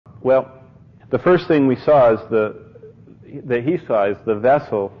Well, the first thing we saw is that he saw is the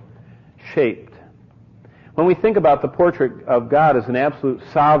vessel shaped. When we think about the portrait of God as an absolute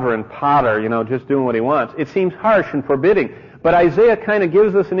sovereign potter, just doing what he wants, it seems harsh and forbidding. But Isaiah kind of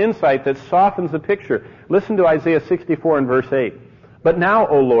gives us an insight that softens the picture. Listen to Isaiah 64 and verse 8. But now,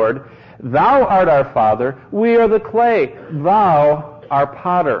 O Lord, thou art our Father, we are the clay, thou our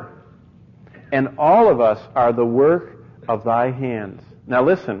potter, and all of us are the work of thy hands. Now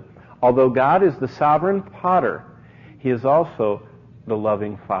listen, although God is the sovereign potter, he is also the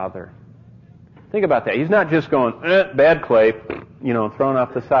loving Father. Think about that. He's not just going, bad clay, thrown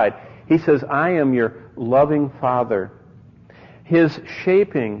off the side. He says, I am your loving Father. His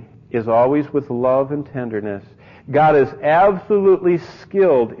shaping is always with love and tenderness. God is absolutely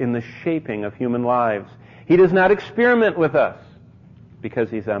skilled in the shaping of human lives. He does not experiment with us because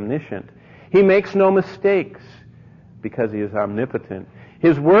he's omniscient. He makes no mistakes because he is omnipotent.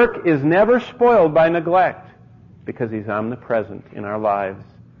 His work is never spoiled by neglect because he's omnipresent in our lives.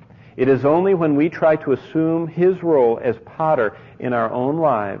 It is only when we try to assume his role as potter in our own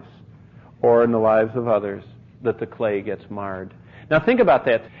lives or in the lives of others that the clay gets marred. Now think about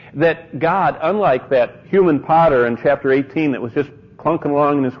that God, unlike that human potter in chapter 18 that was just clunking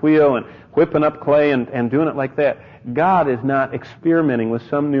along in his wheel and whipping up clay and doing it like that, God is not experimenting with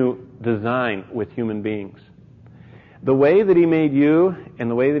some new design with human beings. The way that he made you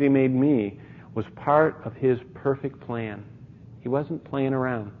and the way that he made me was part of his perfect plan. He wasn't playing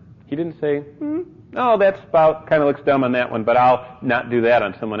around. He didn't say, no, that's kind of looks dumb on that one, but I'll not do that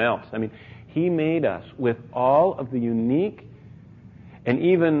on someone else. He made us with all of the unique and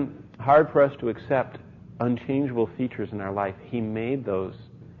even hard for us to accept unchangeable features in our life. He made those.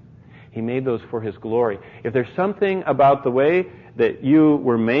 He made those for his glory. If there's something about the way that you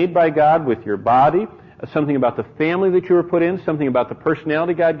were made by God with your body, something about the family that you were put in, something about the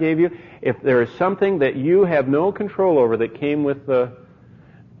personality God gave you, if there is something that you have no control over that came with the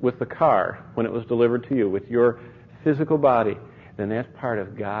car when it was delivered to you, with your physical body, then that's part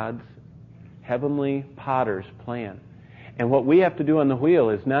of God's heavenly potter's plan. And what we have to do on the wheel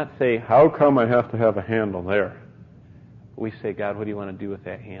is not say, how come I have to have a handle there? We say, God, what do you want to do with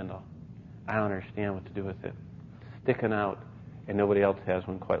that handle? I don't understand what to do with it. It's sticking out, and nobody else has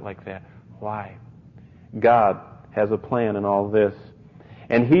one quite like that. Why? God has a plan in all this.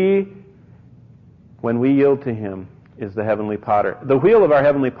 And he, when we yield to him, is the heavenly potter. The wheel of our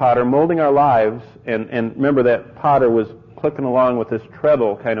heavenly potter molding our lives, and remember that potter was clicking along with this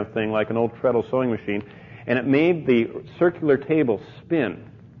treadle kind of thing, like an old treadle sewing machine, and it made the circular table spin.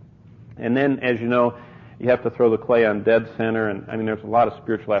 And then, as you know, you have to throw the clay on dead center, and there's a lot of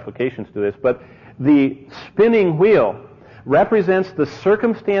spiritual applications to this, but the spinning wheel represents the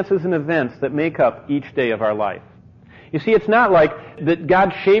circumstances and events that make up each day of our life. You see, it's not like that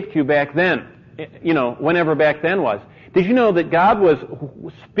God shaped you back then, whenever back then was. Did you know that God was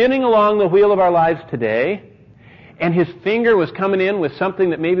spinning along the wheel of our lives today, and his finger was coming in with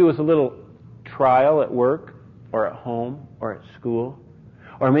something that maybe was a little trial at work or at home or at school,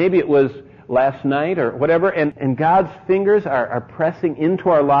 or maybe it was last night or whatever, and God's fingers are pressing into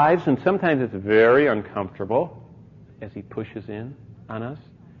our lives, and sometimes it's very uncomfortable as he pushes in on us.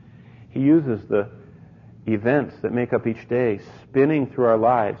 He uses the events that make up each day spinning through our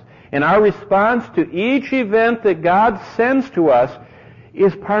lives. And our response to each event that God sends to us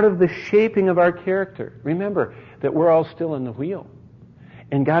is part of the shaping of our character. Remember that we're all still in the wheel,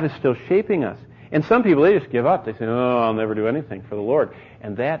 and God is still shaping us. And some people, they just give up. They say, oh, I'll never do anything for the Lord.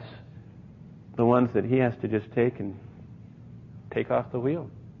 And that's the ones that he has to just take off the wheel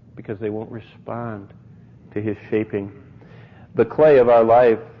because they won't respond to his shaping. The clay of our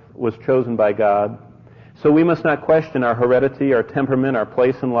life was chosen by God. So we must not question our heredity, our temperament, our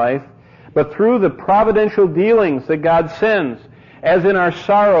place in life, but through the providential dealings that God sends, as in our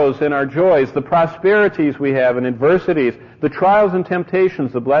sorrows and our joys, the prosperities we have and adversities, the trials and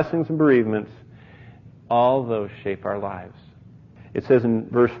temptations, the blessings and bereavements, all those shape our lives. It says in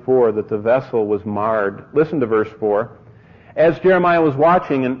verse 4 that the vessel was marred. Listen to verse 4. As Jeremiah was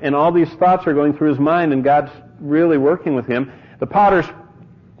watching, and all these thoughts are going through his mind, and God's really working with him, the potter's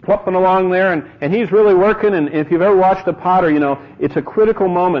plumping along there, and he's really working, and if you've ever watched a potter, it's a critical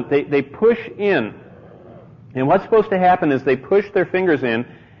moment. They push in, and what's supposed to happen is they push their fingers in,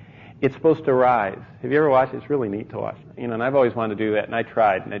 it's supposed to rise. Have you ever watched it? It's really neat to watch. And I've always wanted to do that, and I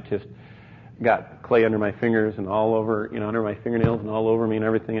tried, and it just got clay under my fingers and all over, under my fingernails and all over me and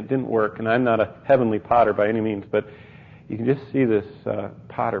everything. It didn't work, and I'm not a heavenly potter by any means, but you can just see this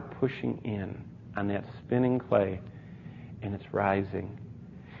potter pushing in on that spinning clay, and it's rising.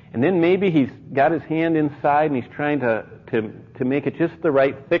 And then maybe he's got his hand inside and he's trying to to make it just the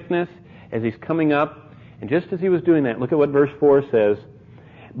right thickness as he's coming up. And just as he was doing that, look at what verse 4 says.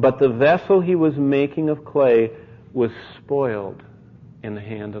 But the vessel he was making of clay was spoiled in the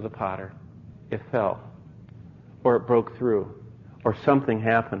hand of the potter. It fell, or it broke through, or something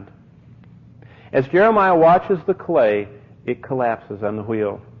happened. As Jeremiah watches the clay, it collapses on the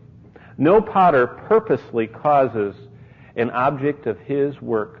wheel. No potter purposely causes an object of his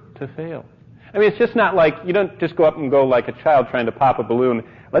work to fail. I mean, it's just not like, you don't just go up and go like a child trying to pop a balloon.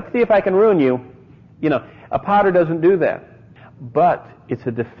 Let's see if I can ruin you. You know, a potter doesn't do that. But it's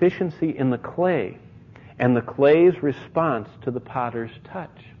a deficiency in the clay, and the clay's response to the potter's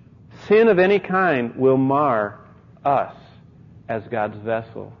touch. Sin of any kind will mar us as God's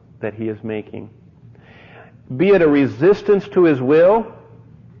vessel that he is making. Be it a resistance to his will,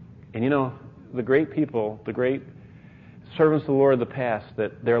 and you know, the great people, the great servants of the Lord of the past,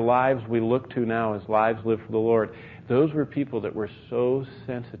 that their lives we look to now as lives lived for the Lord, those were people that were so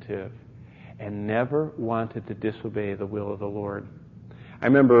sensitive and never wanted to disobey the will of the Lord. I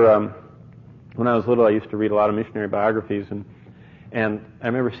remember when I was little, I used to read a lot of missionary biographies, and I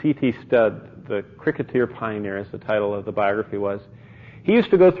remember C.T. Studd, the cricketer pioneer, as the title of the biography was. He used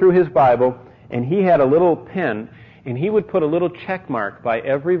to go through his Bible, and he had a little pen, and he would put a little check mark by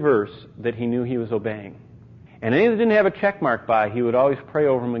every verse that he knew he was obeying. And any that didn't have a check mark by, he would always pray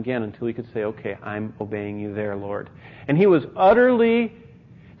over them again until he could say, okay, I'm obeying you there, Lord. And he was utterly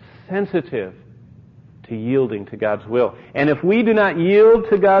sensitive to yielding to God's will. And if we do not yield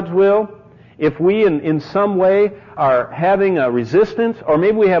to God's will, if we in some way are having a resistance, or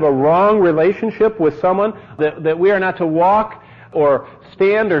maybe we have a wrong relationship with someone, that we are not to walk or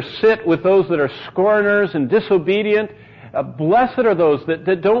stand or sit with those that are scorners and disobedient, blessed are those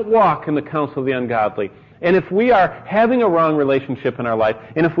that don't walk in the counsel of the ungodly. And if we are having a wrong relationship in our life,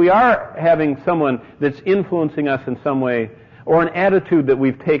 and if we are having someone that's influencing us in some way, or an attitude that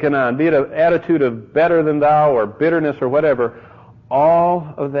we've taken on, be it an attitude of better than thou or bitterness or whatever,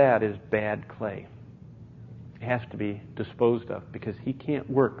 all of that is bad clay. It has to be disposed of because he can't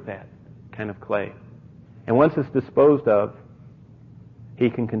work that kind of clay. And once it's disposed of, he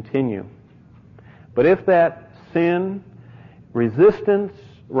can continue. But if that sin, resistance,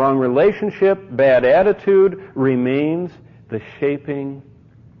 wrong relationship, bad attitude remains, the shaping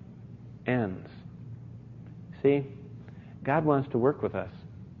ends. See? God wants to work with us.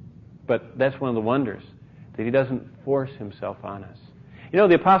 But that's one of the wonders, that he doesn't force himself on us. You know,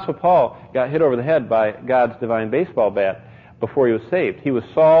 the Apostle Paul got hit over the head by God's divine baseball bat before he was saved. He was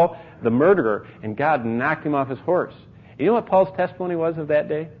Saul, the murderer, and God knocked him off his horse. You know what Paul's testimony was of that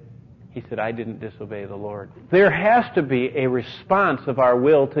day? He said, I didn't disobey the Lord. There has to be a response of our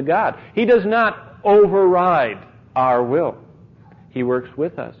will to God. He does not override our will. He works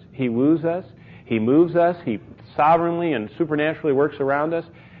with us. He woos us. He moves us. He sovereignly and supernaturally works around us.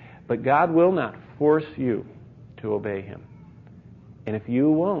 But God will not force you to obey him. And if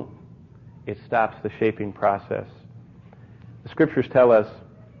you won't, it stops the shaping process. The Scriptures tell us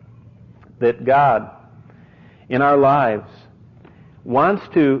that God, in our lives, wants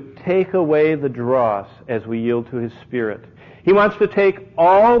to take away the dross as we yield to his Spirit. He wants to take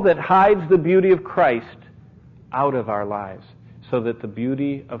all that hides the beauty of Christ out of our lives so that the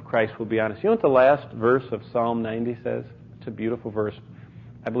beauty of Christ will be on us. You know what the last verse of Psalm 90 says? It's a beautiful verse.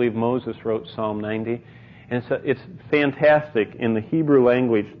 I believe Moses wrote Psalm 90. And it's fantastic in the Hebrew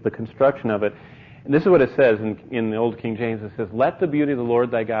language, the construction of it. And this is what it says in the Old King James. It says, let the beauty of the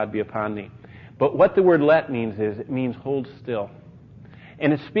Lord thy God be upon thee. But what the word let means is, it means hold still.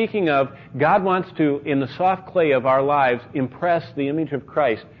 And it's speaking of, God wants to, in the soft clay of our lives, impress the image of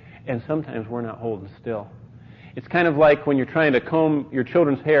Christ. And sometimes we're not holding still. It's kind of like when you're trying to comb your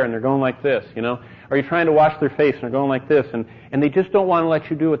children's hair and they're going like this, you know. Or you're trying to wash their face and they're going like this. And they just don't want to let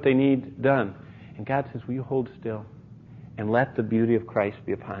you do what they need done. And God says, will you hold still and let the beauty of Christ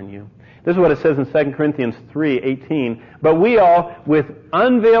be upon you? This is what it says in 2 Corinthians 3:18. But we all, with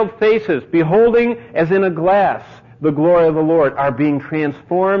unveiled faces, beholding as in a glass the glory of the Lord, are being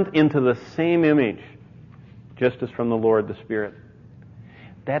transformed into the same image, just as from the Lord the Spirit.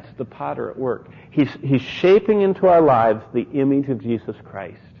 That's the potter at work. He's shaping into our lives the image of Jesus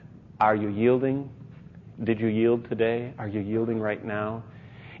Christ. Are you yielding? Did you yield today? Are you yielding right now?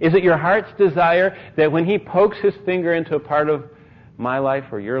 Is it your heart's desire that when he pokes his finger into a part of my life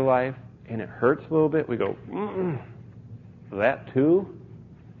or your life and it hurts a little bit, we go, that too?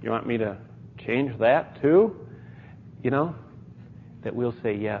 You want me to change that too? You know, that we'll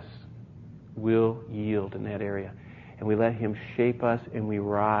say yes. We'll yield in that area. And we let him shape us and we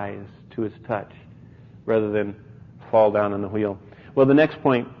rise to his touch rather than fall down on the wheel. Well, the next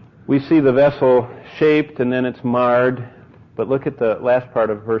point, we see the vessel shaped and then it's marred. But look at the last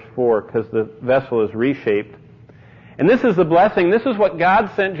part of verse 4, because the vessel is reshaped. And this is the blessing. This is what God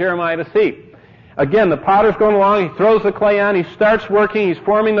sent Jeremiah to see. Again, the potter's going along. He throws the clay on. He starts working. He's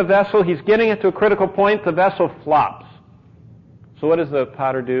forming the vessel. He's getting it to a critical point. The vessel flops. So what does the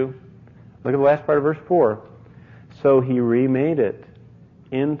potter do? Look at the last part of verse 4. So he remade it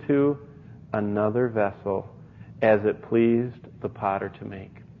into another vessel as it pleased the potter to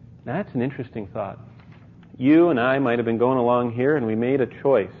make. Now that's an interesting thought. You and I might have been going along here and we made a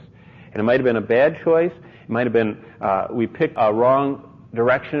choice. And it might have been a bad choice. It might have been we picked a wrong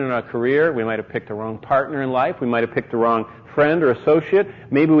direction in our career. We might have picked a wrong partner in life. We might have picked the wrong friend or associate.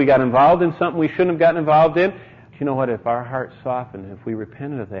 Maybe we got involved in something we shouldn't have gotten involved in. You know what? If our hearts soften, if we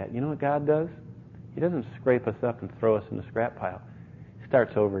repented of that, you know what God does? He doesn't scrape us up and throw us in the scrap pile. He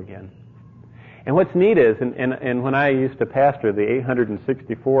starts over again. And what's neat is, and when I used to pastor the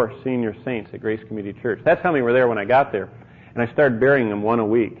 864 senior saints at Grace Community Church, that's how many were there when I got there. And I started burying them one a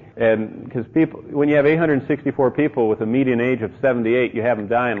week. And because people, when you have 864 people with a median age of 78, you have them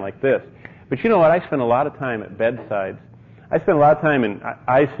dying like this. But you know what? I spent a lot of time at bedsides. I spent a lot of time in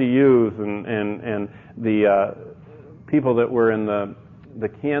ICUs and the people that were in the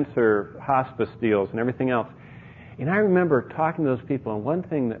cancer hospice deals and everything else. And I remember talking to those people, and one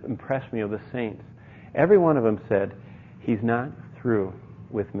thing that impressed me of the saints, every one of them said, "He's not through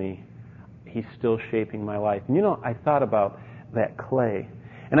with me. He's still shaping my life." And you know, I thought about that clay.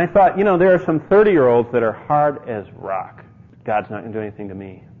 And I thought, you know, there are some 30-year-olds that are hard as rock. God's not going to do anything to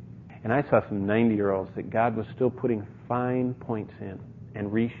me. And I saw some 90-year-olds that God was still putting fine points in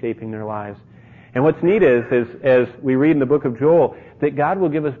and reshaping their lives. And what's neat is, as we read in the book of Joel, that God will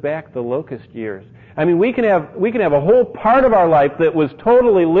give us back the locust years. I mean, we can have a whole part of our life that was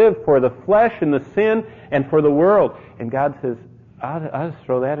totally lived for the flesh and the sin and for the world. And God says, I'll just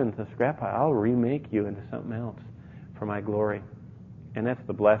throw that into the scrap pile. I'll remake you into something else for my glory. And that's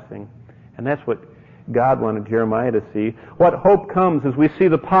the blessing. And that's what God wanted Jeremiah to see. What hope comes as we see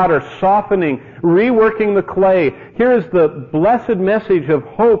the potter softening, reworking the clay. Here is the blessed message of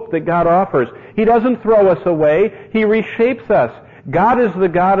hope that God offers. He doesn't throw us away. He reshapes us. God is the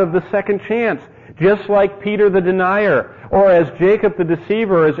God of the second chance. Just like Peter the denier, or as Jacob the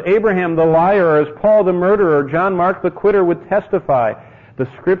deceiver, or as Abraham the liar, or as Paul the murderer, or John Mark the quitter would testify. The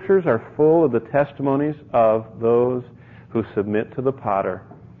Scriptures are full of the testimonies of those who submit to the potter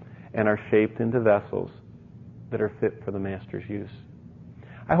and are shaped into vessels that are fit for the Master's use.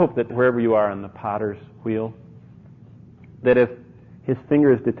 I hope that wherever you are on the potter's wheel, that if his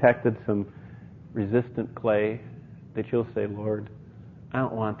finger has detected some resistant clay, that you'll say, "Lord, I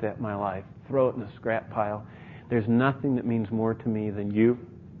don't want that in my life. Throw it in the scrap pile. There's nothing that means more to me than you.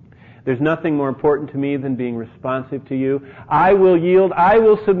 There's nothing more important to me than being responsive to you. I will yield. I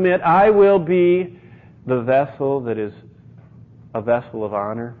will submit. I will be the vessel that is a vessel of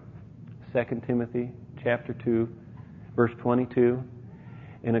honor." 2 Timothy chapter 2, verse 22.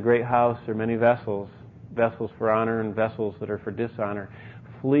 In a great house there are many vessels, vessels for honor and vessels that are for dishonor.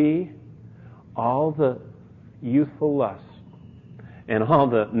 Flee all the youthful lusts and all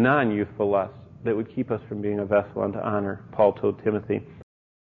the non-youthful lusts that would keep us from being a vessel unto honor, Paul told Timothy.